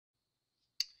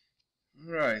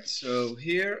Alright, so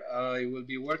here I will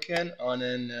be working on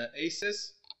an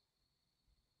Asus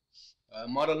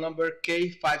model number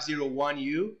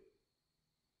K501U,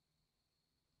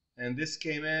 and this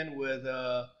came in with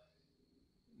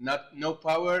no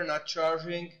power, not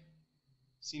charging.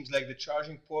 Seems like the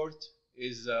charging port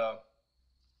is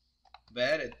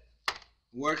bad. It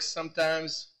works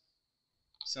sometimes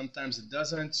it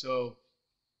doesn't, so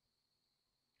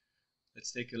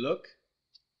let's take a look.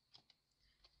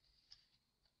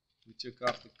 We took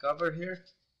off the cover here.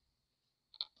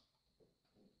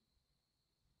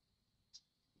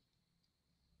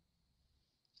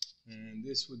 And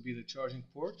this would be the charging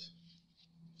port.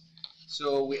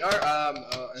 So we are,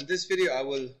 in this video I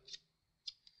will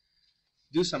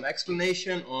do some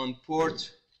explanation on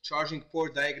charging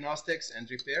port diagnostics and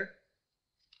repair.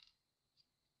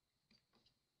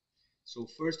 So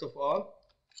first of all,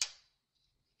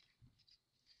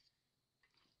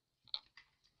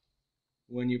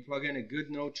 when you plug in a good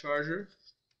node charger,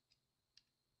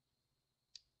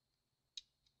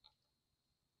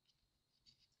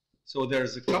 so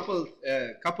there's a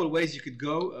couple ways you could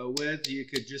go with. You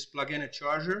could just plug in a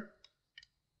charger,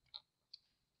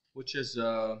 which is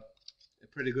a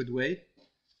pretty good way.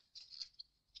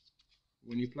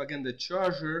 When you plug in the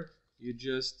charger, you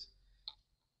just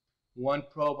one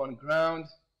probe on ground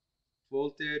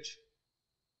voltage,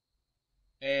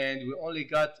 and we only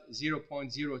got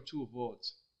 0.02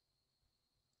 volts.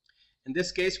 In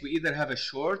this case, we either have a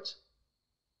short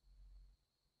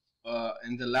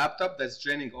in the laptop that's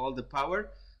draining all the power,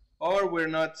 or we're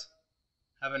not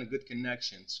having a good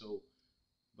connection. So,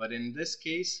 but in this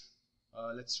case,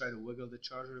 let's try to wiggle the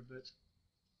charger a bit.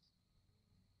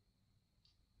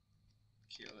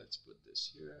 Okay, let's put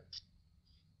this here.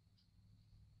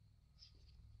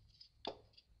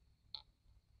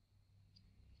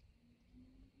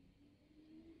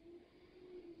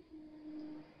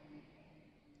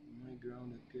 Am I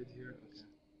grounded good here? Okay.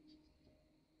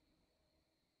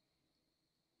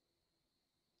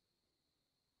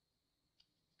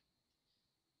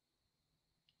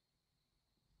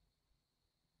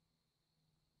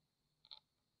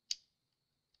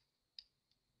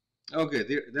 Okay,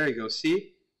 there you go.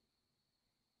 See?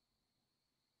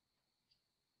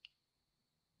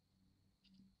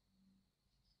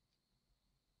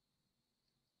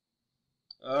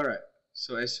 Alright,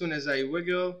 so as soon as I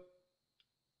wiggle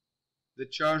the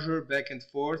charger back and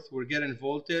forth, we're getting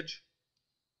voltage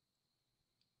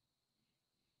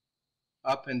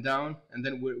up and down, and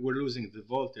then we're losing the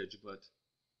voltage. But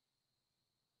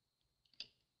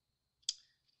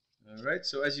alright,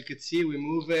 so as you can see, we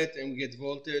move it and we get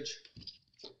voltage.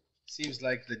 Seems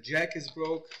like the jack is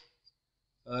broke.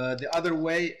 The other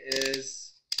way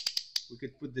is we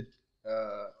could put the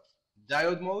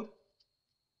diode mode,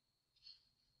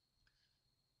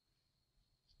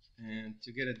 and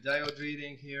to get a diode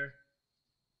reading here,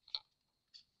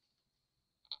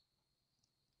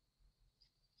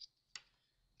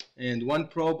 and one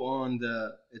probe on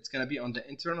it's gonna be on the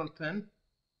internal pin.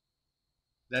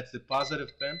 That's the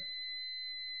positive pin,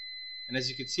 and as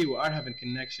you can see, we are having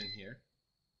connection here.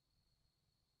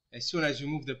 As soon as you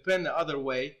move the pin the other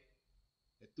way,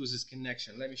 it loses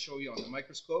connection. Let me show you on the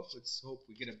microscope. Let's hope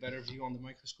we get a better view on the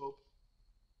microscope.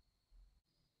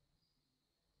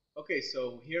 Okay,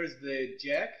 so here's the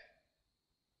jack.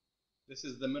 This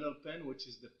is the middle pin, which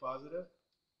is the positive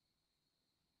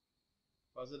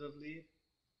lead.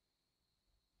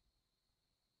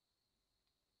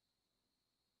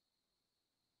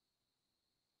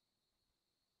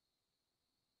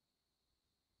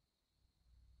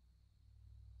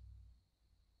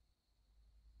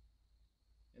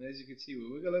 And as you can see,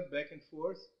 we wiggle it back and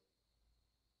forth.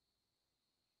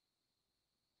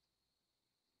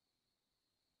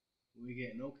 We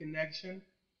get no connection.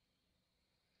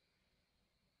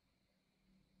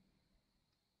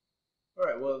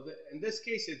 Alright, well, in this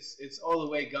case, it's all the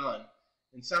way gone.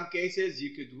 In some cases,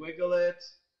 you could wiggle it,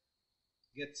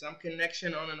 get some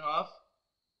connection on and off.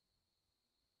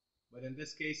 But in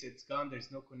this case, it's gone.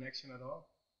 There's no connection at all.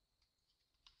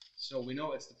 So we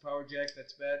know it's the power jack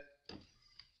that's bad.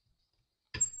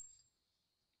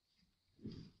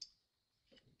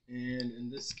 And in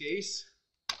this case,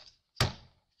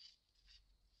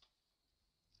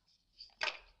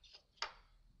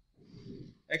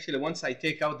 actually, once I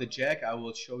take out the jack, I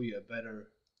will show you a better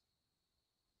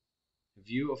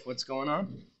view of what's going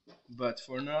on. But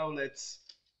for now, let's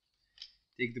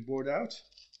take the board out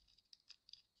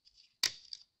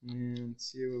and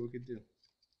see what we could do.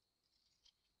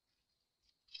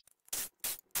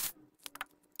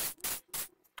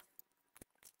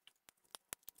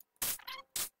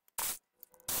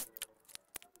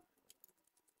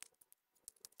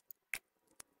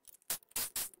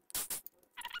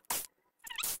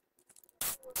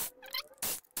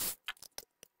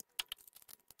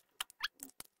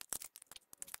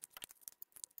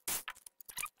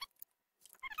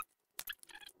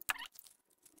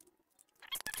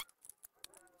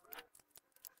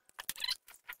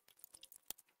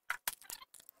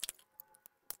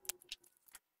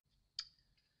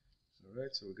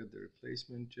 Alright, so we got the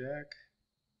replacement jack.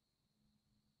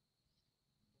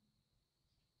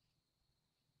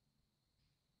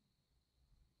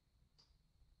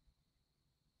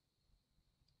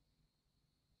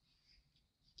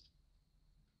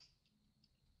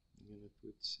 I'm gonna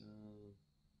put some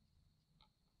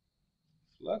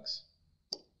flux.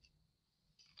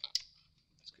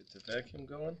 Let's get the vacuum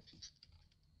going.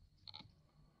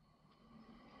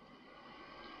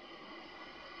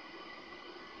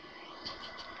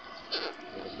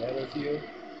 Get a better view.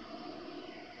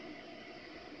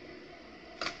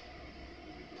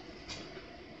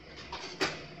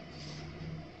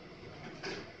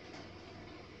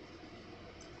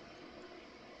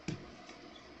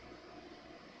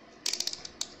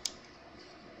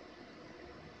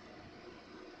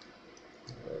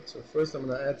 Alright, so first I'm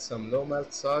gonna add some low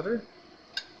melt solder.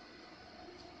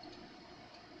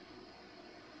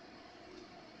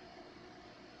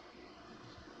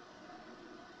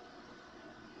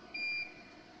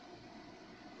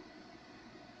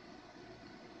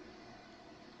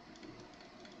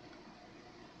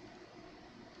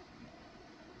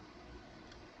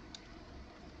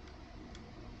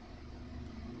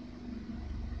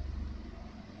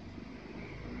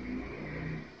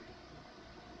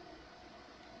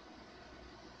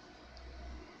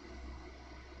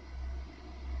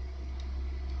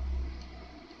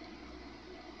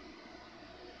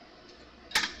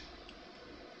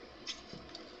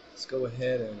 Let's go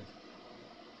ahead and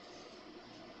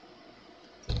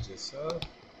take this off.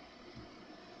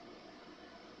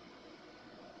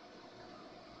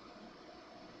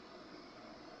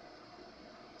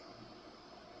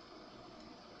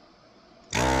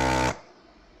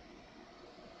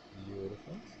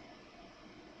 Beautiful.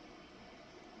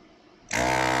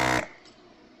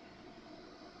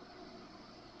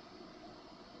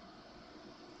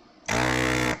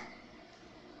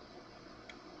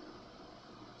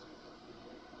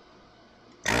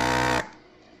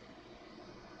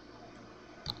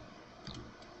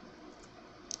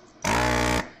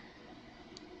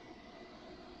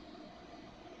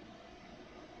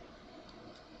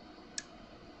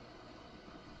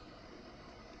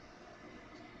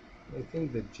 I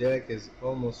think the jack is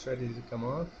almost ready to come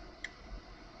off.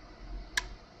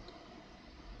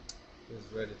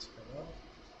 It's ready to come off.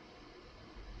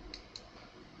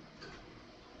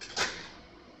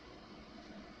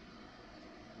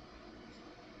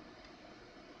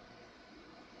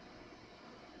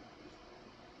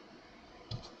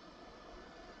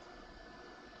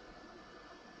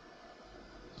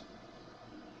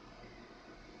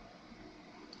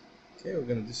 Okay, we're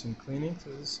gonna do some cleaning to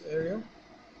this area.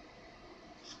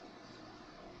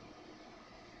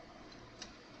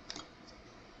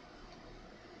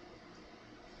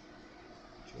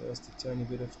 Just a tiny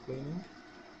bit of cleaning.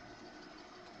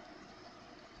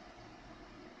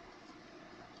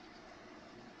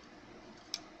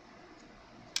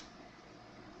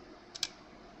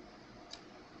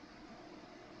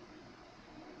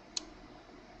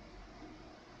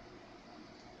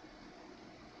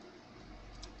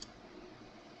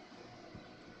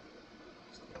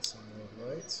 Let's get some more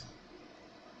light.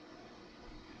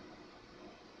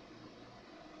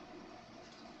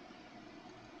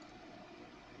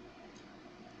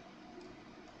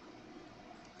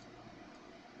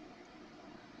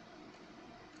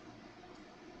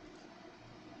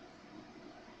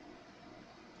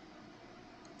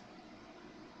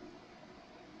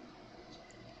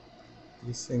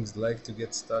 These things like to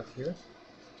get stuck here.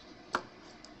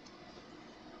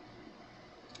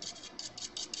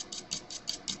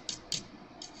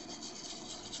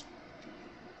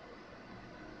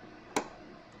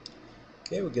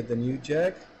 Okay, we get the new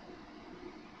jack.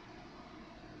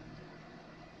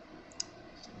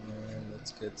 And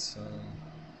let's get some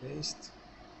paste.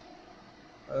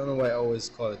 I don't know why I always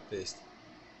call it paste.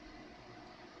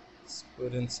 Let's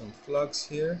put in some flux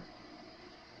here.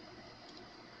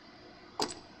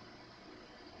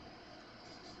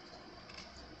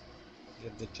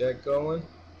 Get the jack going.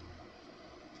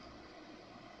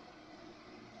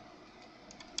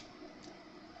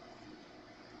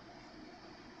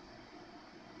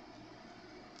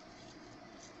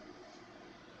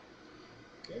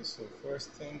 Okay, so first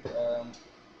thing, I'm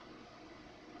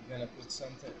gonna put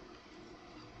some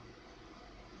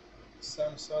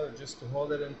solder just to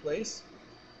hold it in place.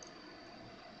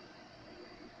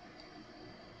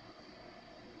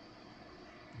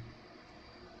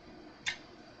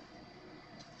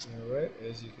 Alright,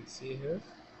 as you can see here.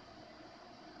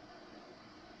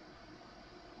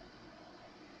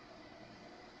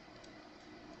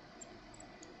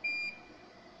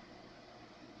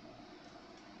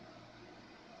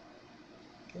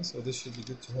 Okay, Okay, so this should be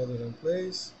good to hold it in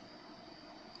place.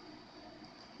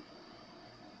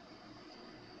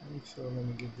 Make sure, let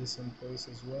me get this in place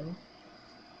as well.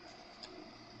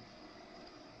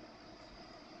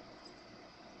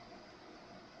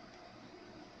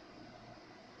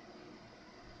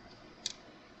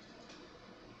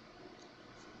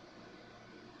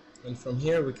 And from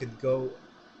here we could go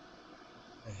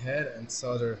ahead and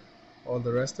solder all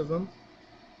the rest of them.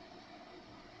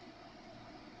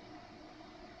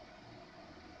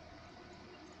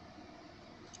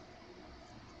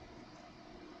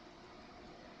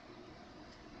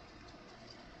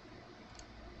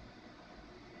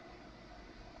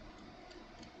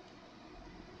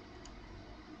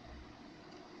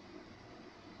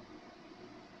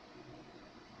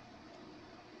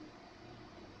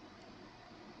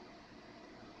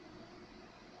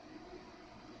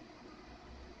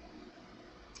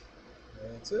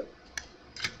 That's it.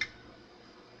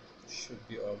 Should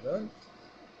be all done.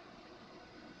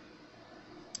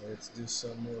 Let's do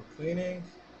some more cleaning.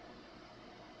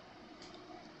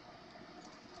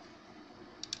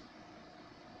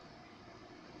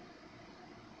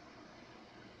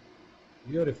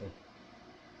 Beautiful.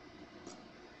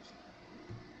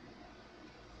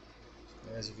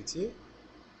 As you can see,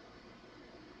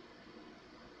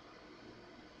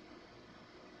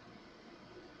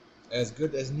 as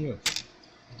good as new.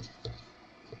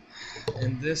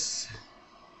 And this,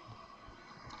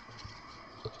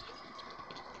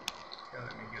 let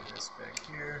me get this back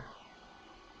here.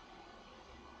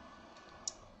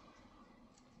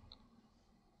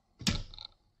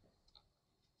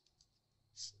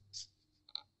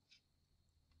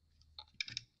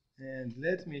 And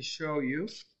let me show you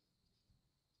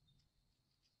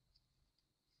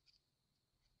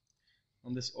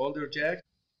on this older jack.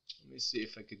 Let me see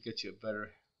if I could get you a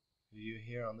better view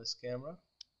here on this camera.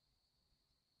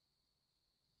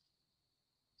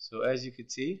 So as you can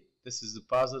see, this is the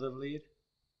positive lead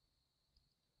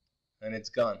and it's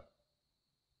gone.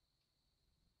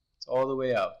 It's all the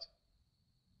way out.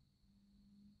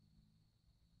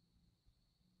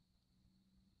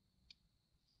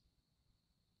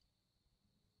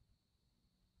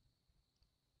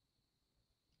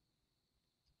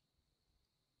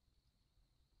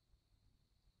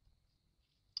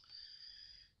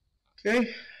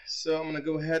 Okay, so I'm gonna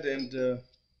go ahead and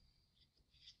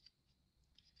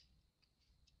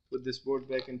put this board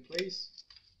back in place.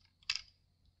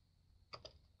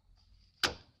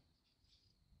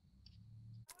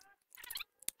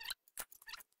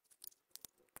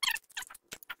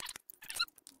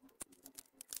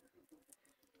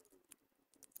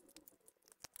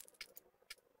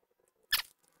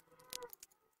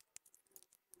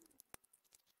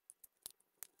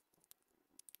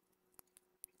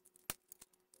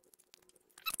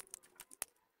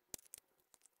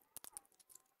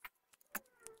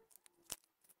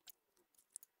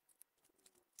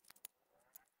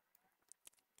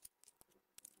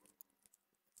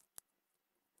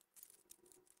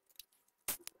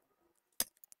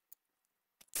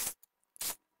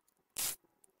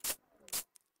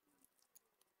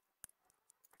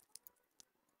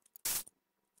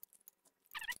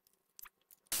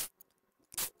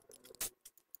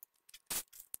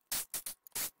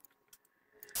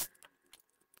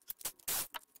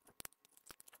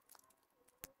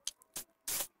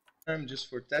 Just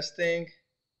for testing,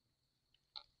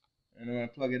 and I'm going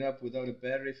to plug it up without a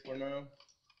battery for now.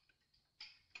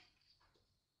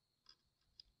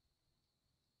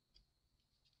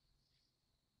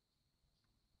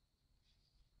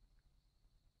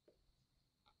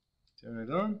 Turn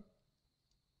it on.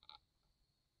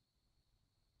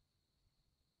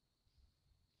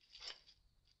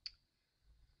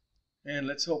 And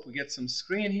let's hope we get some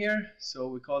screen here. So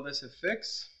we call this a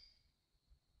fix.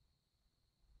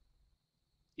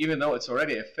 Even though it's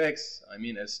already a fix, I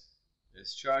mean it's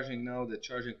charging now, the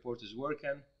charging port is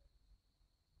working.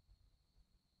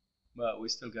 But we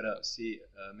still gotta see,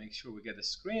 make sure we get the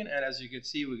screen. And as you can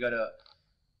see, we got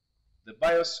the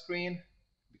BIOS screen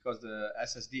because the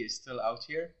SSD is still out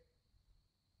here.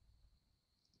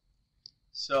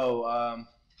 So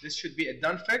this should be a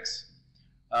done fix.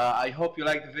 I hope you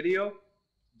liked the video.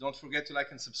 Don't forget to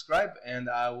like and subscribe, and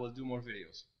I will do more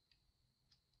videos.